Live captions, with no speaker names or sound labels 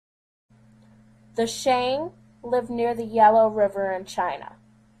The Shang lived near the Yellow River in China.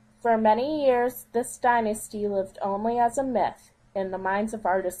 For many years, this dynasty lived only as a myth in the minds of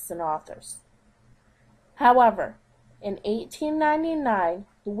artists and authors. However, in 1899,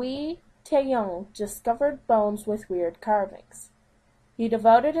 Louis Taillon discovered bones with weird carvings. He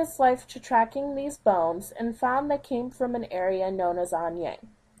devoted his life to tracking these bones and found they came from an area known as Anyang.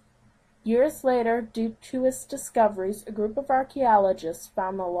 Years later, due to his discoveries, a group of archaeologists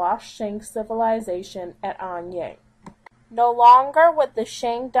found the lost Shang civilization at Anyang. No longer would the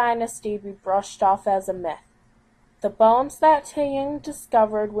Shang dynasty be brushed off as a myth. The bones that Taillon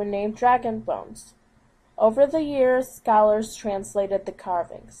discovered were named dragon bones. Over the years, scholars translated the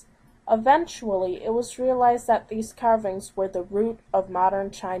carvings. Eventually, it was realized that these carvings were the root of modern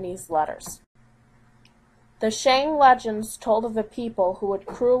Chinese letters. The Shang legends told of a people who would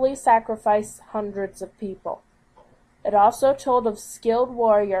cruelly sacrifice hundreds of people. It also told of skilled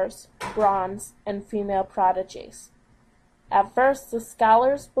warriors, bronze, and female prodigies. At first, the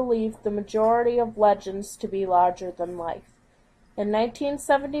scholars believed the majority of legends to be larger than life. In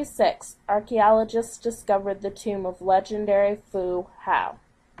 1976, archaeologists discovered the tomb of legendary Fu Hao.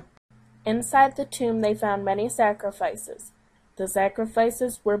 Inside the tomb, they found many sacrifices. The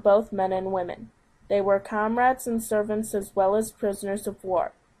sacrifices were both men and women. They were comrades and servants as well as prisoners of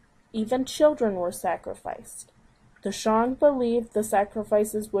war. Even children were sacrificed. The Shang believed the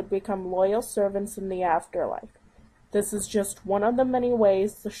sacrifices would become loyal servants in the afterlife. This is just one of the many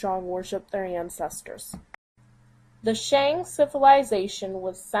ways the Shang worshipped their ancestors. The Shang civilization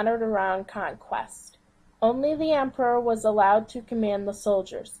was centered around conquest. Only the emperor was allowed to command the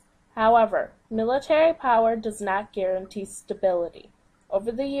soldiers. However, military power does not guarantee stability.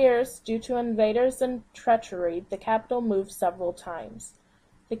 Over the years, due to invaders and treachery, the capital moved several times.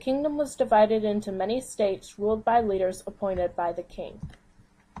 The kingdom was divided into many states ruled by leaders appointed by the king.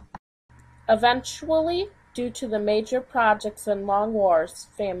 Eventually, due to the major projects and long wars,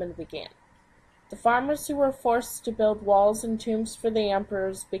 famine began. The farmers who were forced to build walls and tombs for the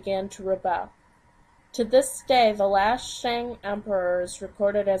emperors began to rebel. To this day, the last Shang emperor is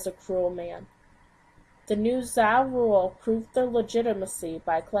recorded as a cruel man. The new Zhou rule proved their legitimacy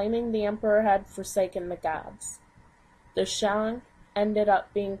by claiming the emperor had forsaken the gods. The Shang ended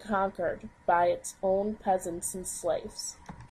up being conquered by its own peasants and slaves.